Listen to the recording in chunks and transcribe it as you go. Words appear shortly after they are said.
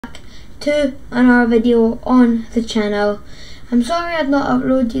to another video on the channel. I'm sorry I've not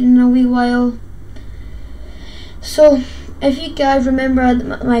uploaded in a wee while. So if you guys remember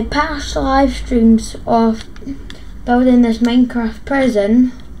my past live streams of building this Minecraft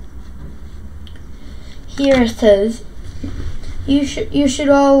prison, here it is. You should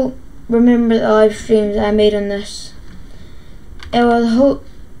all remember the live streams I made on this. It was a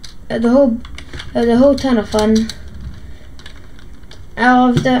whole ton of fun. I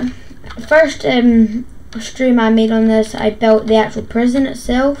loved it. First stream I made on this, I built the actual prison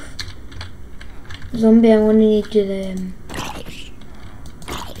itself. Zombie, I'm gonna need to do the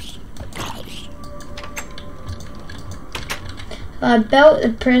I built the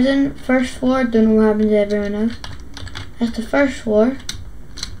prison, first floor. Don't know what happens to everyone else. That's the first floor.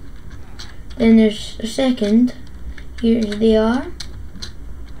 Then there's a second. Here's they are.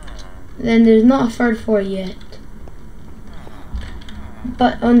 Then there's not a third floor yet.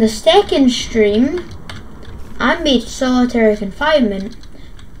 But on the second stream, I made solitary confinement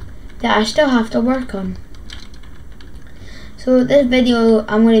that I still have to work on. So this video,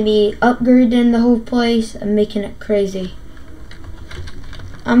 I'm going to be upgrading the whole place and making it crazy.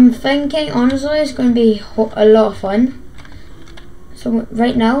 I'm thinking, honestly, it's going to be a lot of fun. So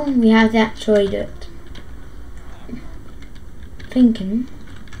right now, we have to actually do it. Thinking.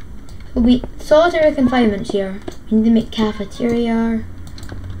 It'll be solitary confinements here. We need to make cafeteria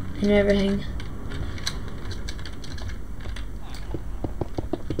and everything.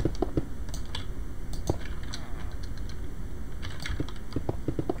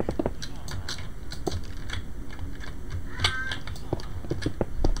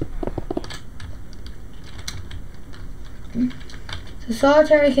 So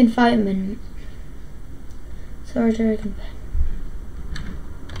solitary confinement. Solitary confinement.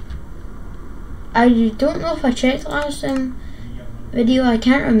 I don't know if I checked last video. I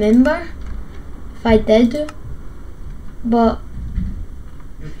can't remember if I did, but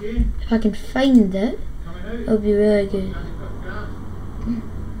if I can find it, it'll be really good.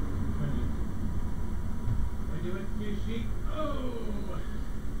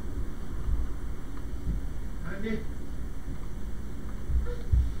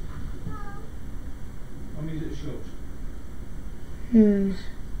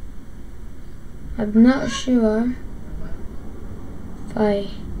 I'm not sure if I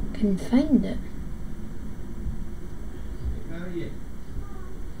can find it.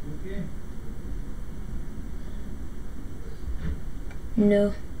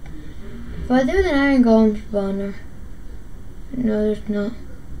 No. If I do the iron golem spawner, no, there's not.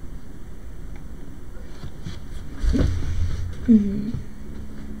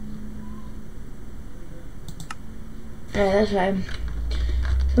 Alright, that's fine.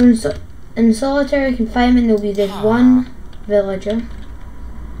 So in solitary confinement, there'll be this one villager.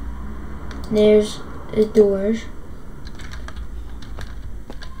 There's his doors.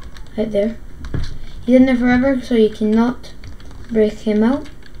 Right there. He's in there forever, so you cannot break him out.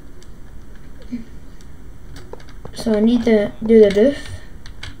 So I need to do the roof.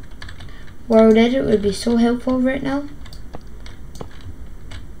 World edit would be so helpful right now.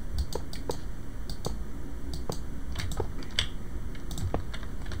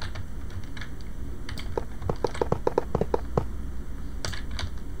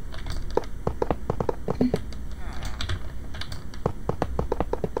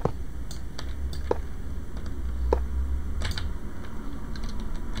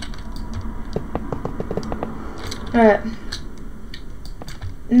 Alright.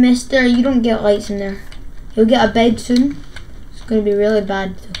 Mister, you don't get lights in there. You'll get a bed soon. It's going to be really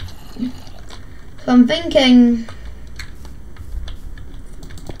bad though. So I'm thinking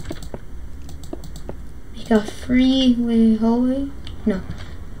make a freeway hallway. No.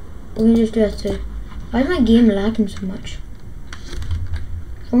 We can just do that too. Why is my game lagging so much?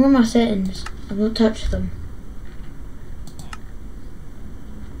 Where are my settings? I've not touched them.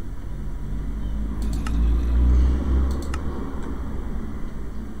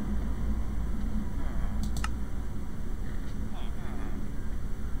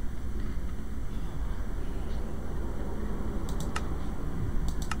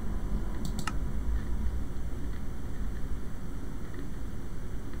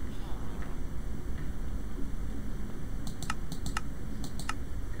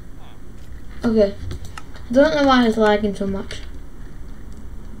 Okay, I don't know why it's lagging so much,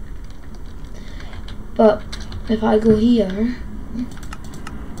 but if I go here,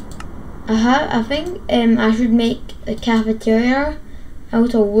 I think I should make a cafeteria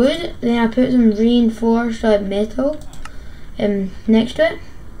out of wood, then I put some reinforced metal next to it,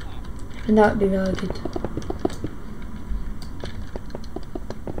 and that would be really good.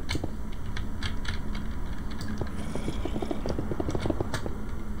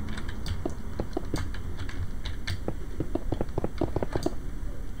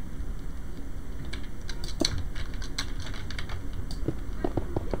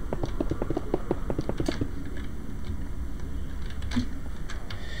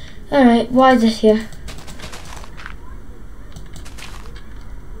 Alright, why is this here?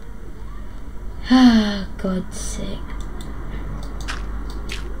 Ah, God's sake.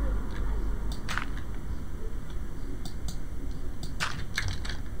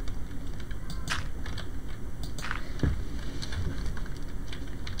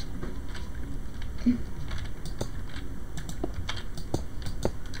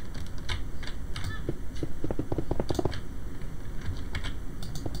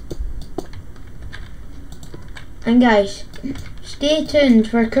 And guys, stay tuned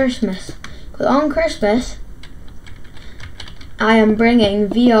for Christmas, because on Christmas I am bringing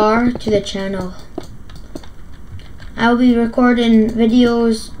VR to the channel. I'll be recording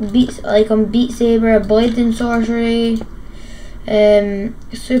videos on Beat Saber, Blades and Sorcery,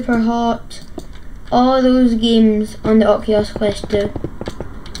 Super Hot, all those games on the Oculus Quest 2.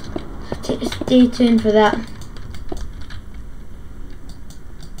 So stay tuned for that.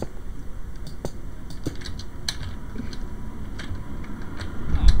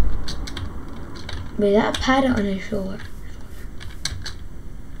 Wait, that a parrot on his shoulder?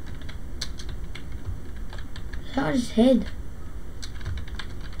 Is that on his head?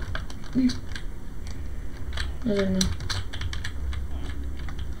 I don't know.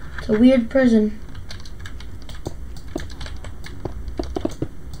 It's a weird prison.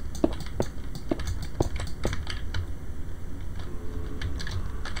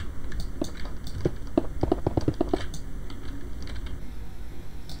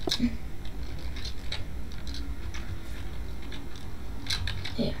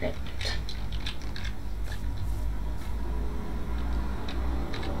 Yeah, right.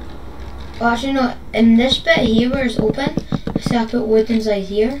 Well, actually no, in this bit here where it's open, so I put wood inside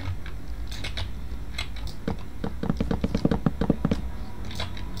here.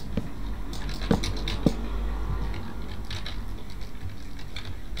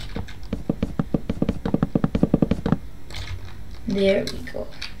 There we go.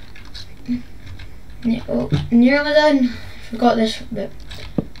 Yeah, oh, nearly done. Forgot this bit.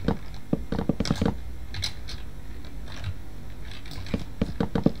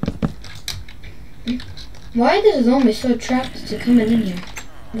 Why are the zombies so attracted to coming in here?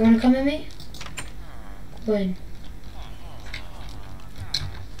 You wanna come with me? When?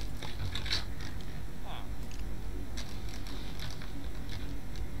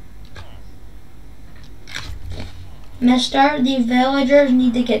 Mister, these villagers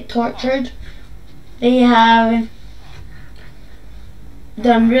need to get tortured. They have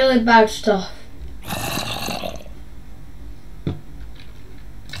done really bad stuff.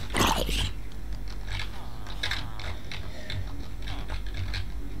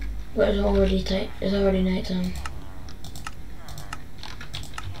 But it's already tight. It's already night time.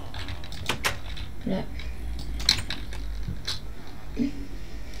 Yeah.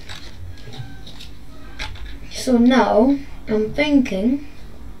 So now I'm thinking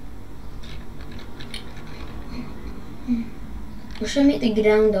we should make the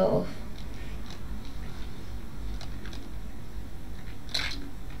ground off.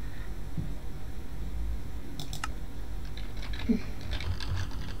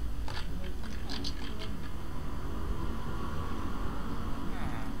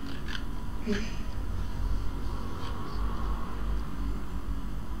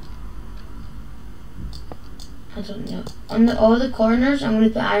 I don't know. On all the corners, I'm going to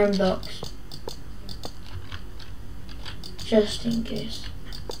put iron blocks. Just in case.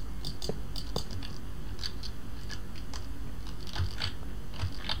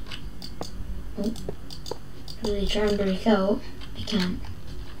 Oh. Really try and break out. I can't.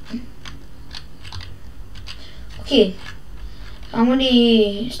 Okay. I'm going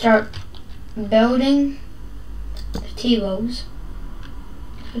to start building the tables.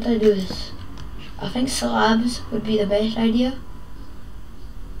 How do I do this? I think slabs would be the best idea.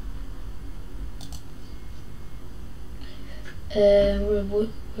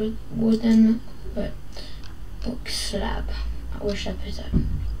 Wooden, but oak slab. I wish I put that.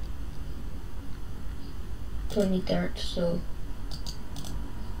 Don't need dirt, so.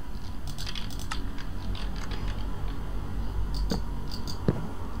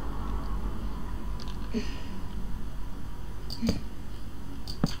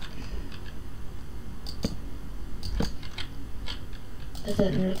 That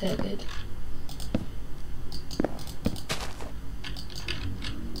doesn't look that good.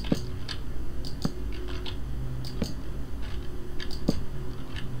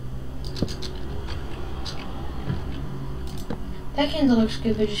 That kind of looks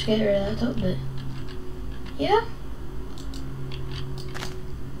good, but just get rid of that top bit. Yeah?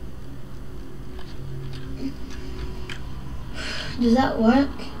 Does that work?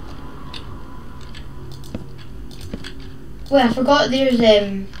 Wait, I forgot there's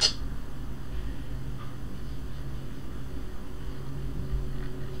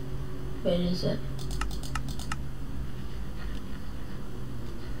where is it?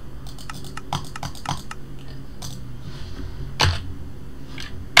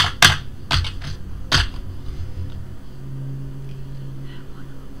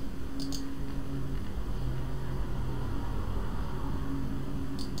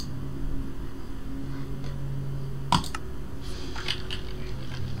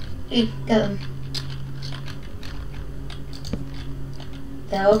 Hey, get them.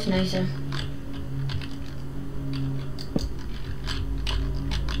 That looks nicer.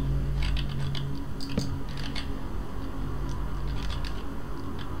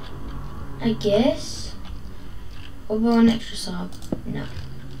 I guess. What about an extra sub? No.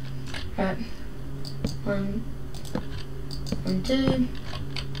 Right. 1, 2,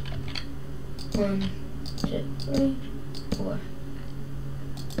 1, 2, 3, 4.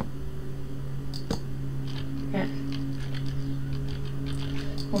 Right.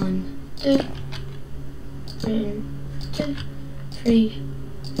 1, 2, 3,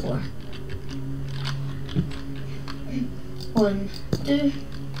 4. 1, 2,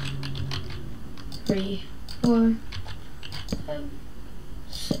 3, 4, 5,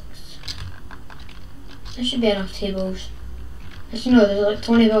 6. There should be enough tables. Actually, no, there's like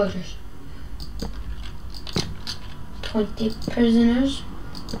 20 villagers. 20 prisoners.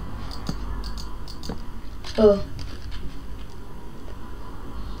 Oh.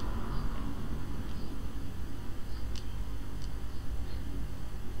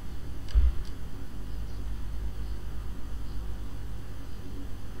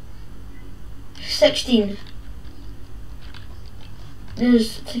 $16.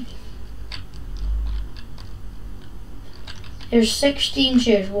 There's 16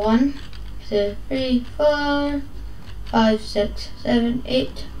 shares. 1, 2, 3, 4, 5, 6, 7,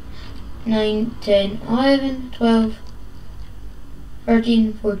 8, 9, 10, 11, 12,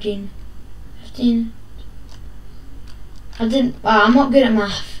 13, 14, 15. I'm not good at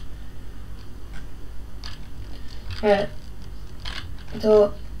math. Right.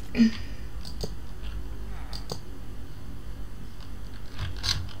 So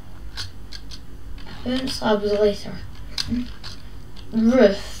slabs later.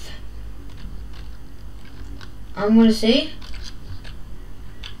 Roof. I'm gonna say,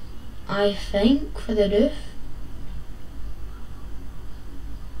 I think for the roof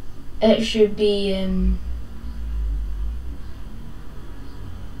it should be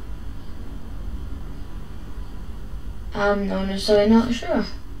I'm honestly not sure.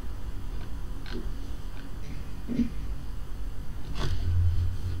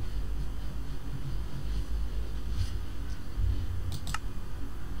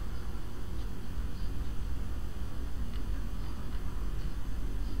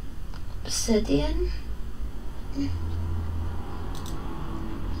 Obsidian.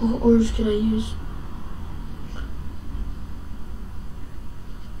 What ores could I use?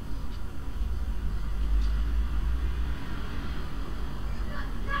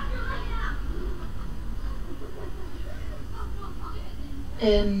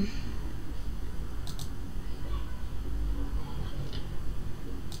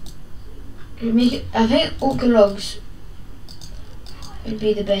 Make it. I think oak logs would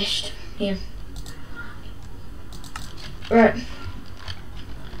be the best here. Right.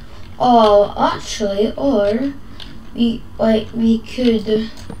 Oh, actually, or we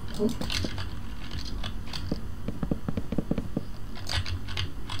could. Oh.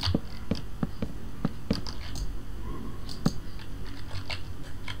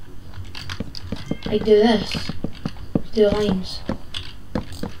 Like do this. Do lines.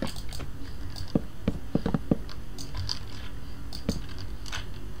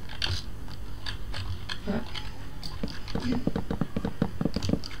 Right.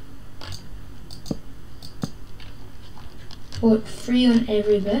 Put 3 on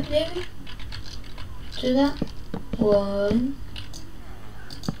every bit, maybe? Do that. 1,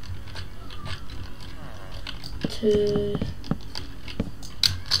 2,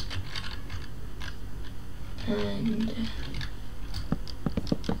 and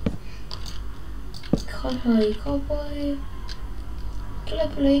cowboy,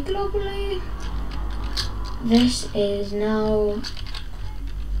 globally. This is now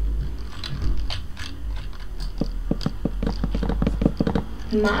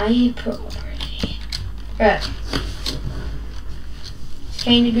my property. Right. It's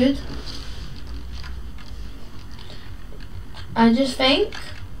kinda good. I just think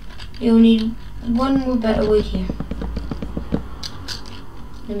you'll need one more bit of wood here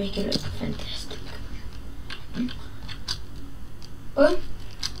to make it look fantastic. Well,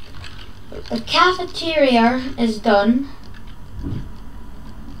 the cafeteria is done.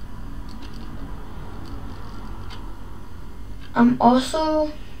 I'm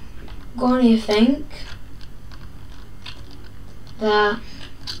also going to think that,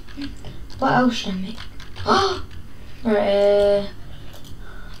 what else should I make? Right,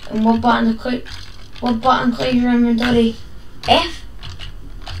 and what button clears your inventory? F?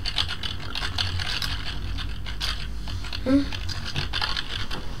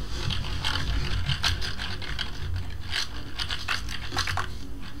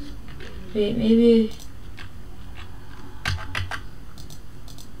 Wait, maybe.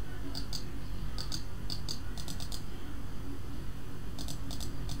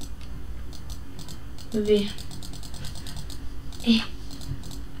 Maybe.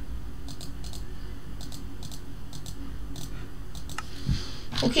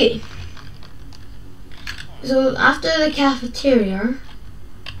 Okay. So after the cafeteria,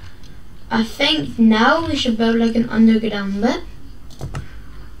 I think now we should build like an underground bit.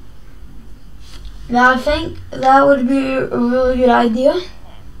 Now I think that would be a really good idea.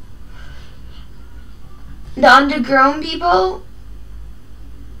 The underground people.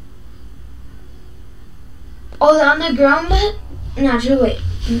 Oh, the underground bit? No, actually, wait.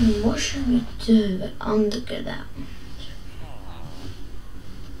 What should we do with underground?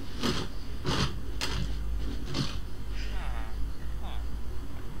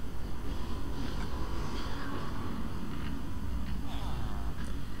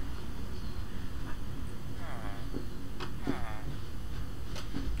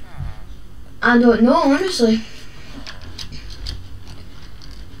 I don't know, honestly.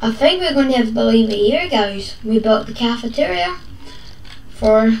 I think we're going to have to leave it here, guys. We built the cafeteria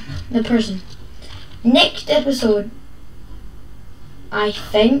for the person. Next episode, I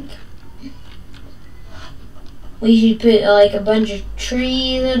think we should put like a bunch of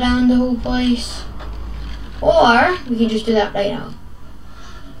trees around the whole place. Or we can just do that right now.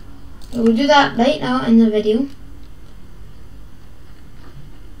 We'll do that right now in the video.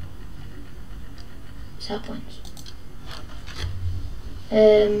 Saplings.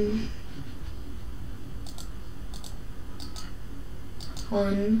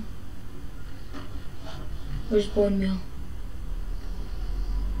 On. Where's bone meal?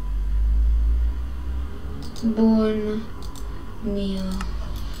 Bone meal.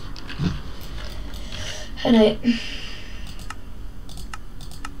 Alright.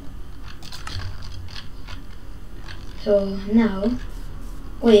 So now,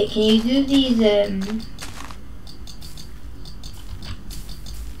 wait, can you do these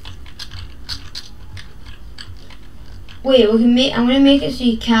wait, we can make, I'm gonna make it so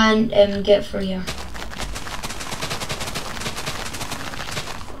you can get through here.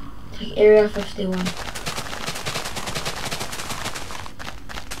 Like Area 51.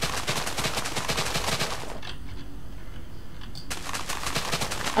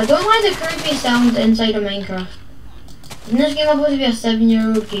 I don't like the creepy sounds inside of Minecraft. Isn't this game supposed to be a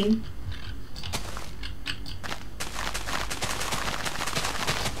 7-year-old game?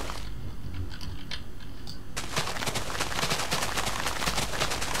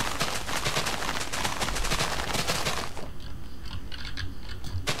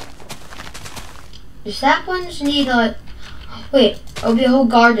 The saplings need a... Wait, it'll be a whole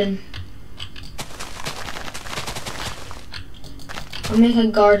garden. I'll make a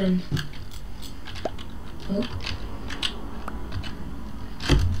garden. Oh.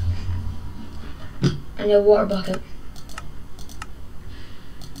 I need a water bucket.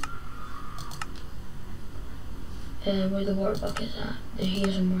 Where the water bucket's at? They're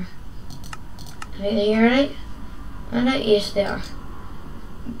here somewhere. Are they here, right? Alright, yes they are.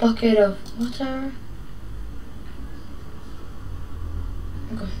 Bucket of water.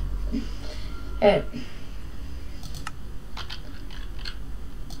 Okay. Alright.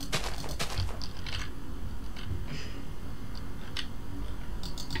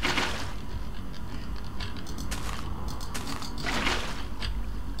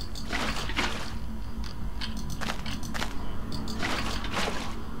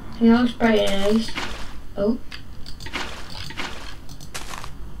 It looks pretty nice. Oh.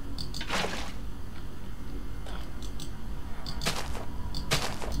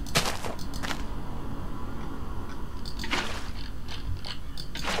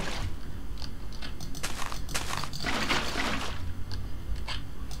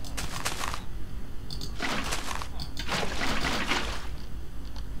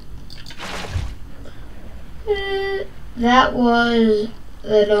 That was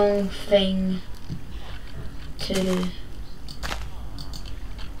the wrong thing to do.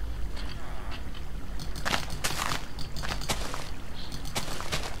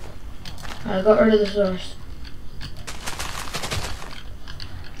 I got rid of the source.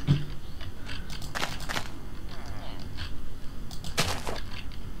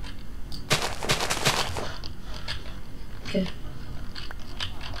 Okay.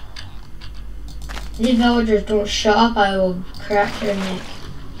 These villagers don't shut up, I will crack their neck.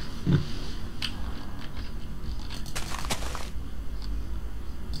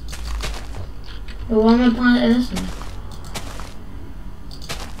 But why am I playing at this one?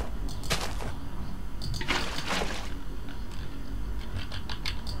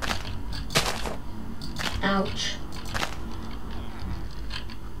 Ouch.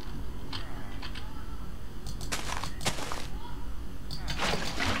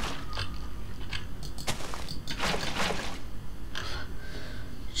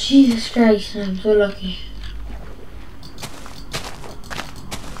 Jesus Christ, I'm so lucky.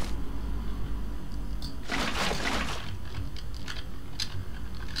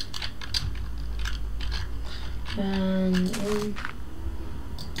 And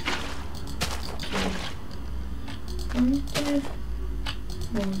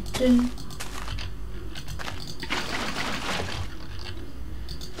one, two.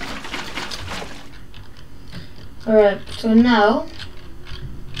 Alright, so now,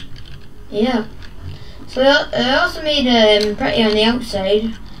 yeah. So I also made it pretty on the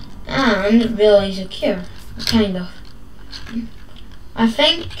outside and really secure, kind of. I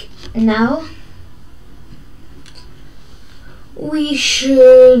think now we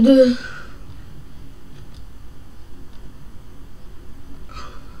should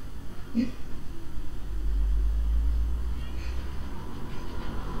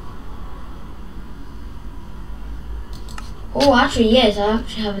oh, actually yes, I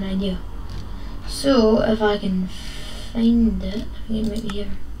actually have an idea. So if I can find it, I think it might be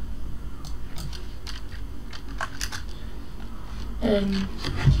here.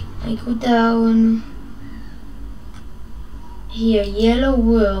 I go down here, yellow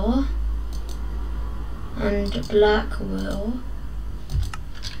wool and black wool.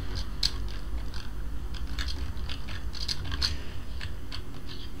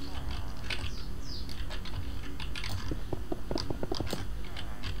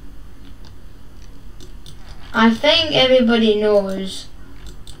 I think everybody knows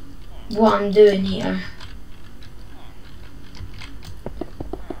what I'm doing here.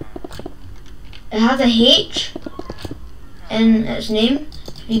 It has a H in its name.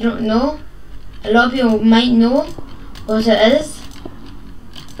 If you don't know, a lot of people might know what it is.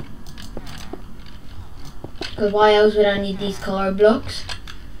 Because why else would I need these color blocks?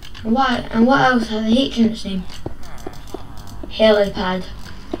 And what else has a H in its name? Helipad.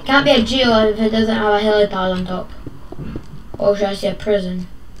 It can't be a jail if it doesn't have a helipad on top. Or should I say a prison?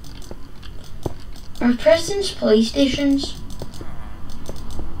 Are prisons police stations?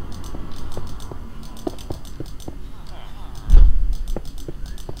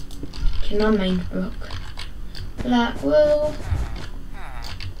 Okay, my mind broke. Black wool.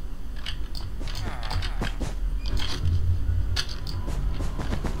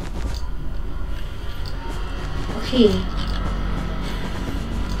 Okay.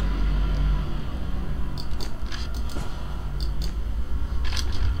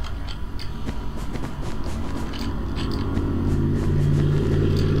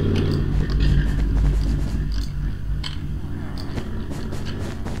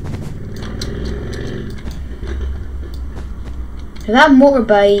 That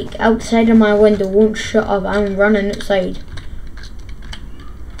motorbike outside of my window won't shut up. I'm running outside.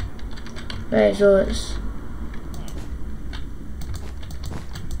 Right, so it's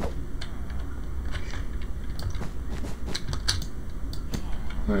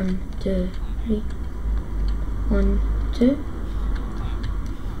one, two, three. 1, 2.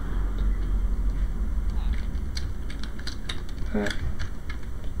 Right.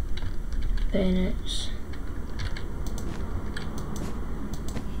 Then it's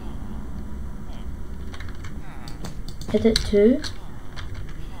is it 2?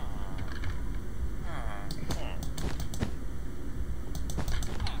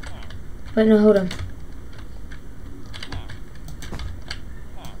 Wait, no, hold on.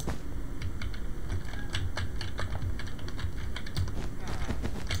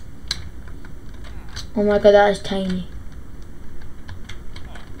 Oh my god, that is tiny.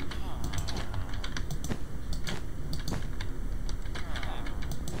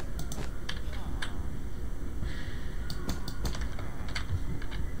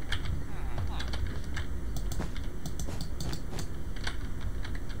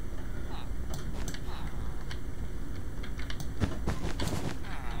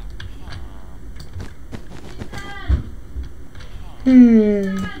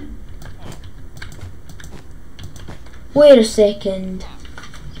 Wait a second.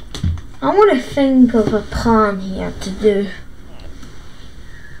 I want to think of a plan here to do.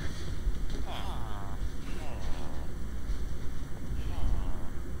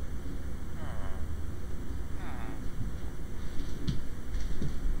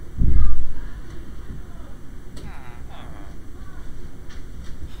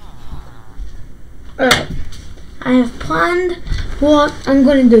 Alright, I have planned what I'm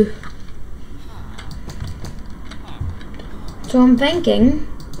going to do. So I'm thinking,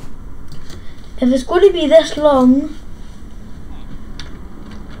 if it's going to be this long,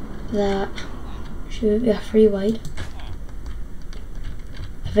 that should be a 3 wide.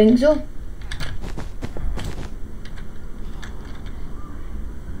 I think so.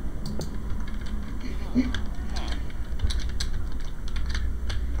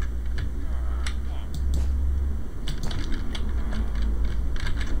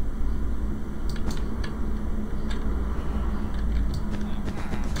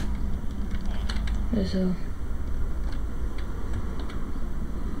 So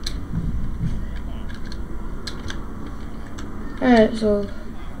alright, so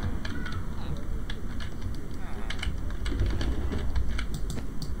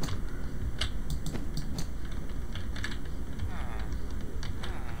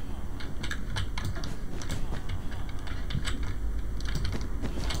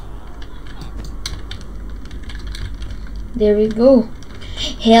there we go.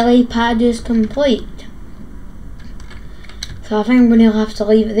 Helipad is complete. So I think I'm going to have to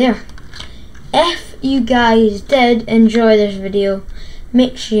leave it there. If you guys did enjoy this video,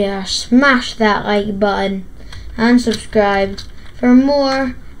 make sure you smash that like button and subscribe for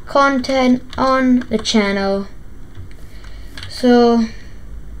more content on the channel. So,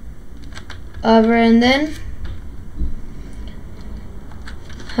 over and then,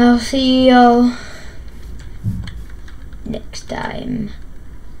 I'll see y'all next time.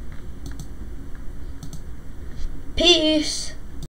 Peace.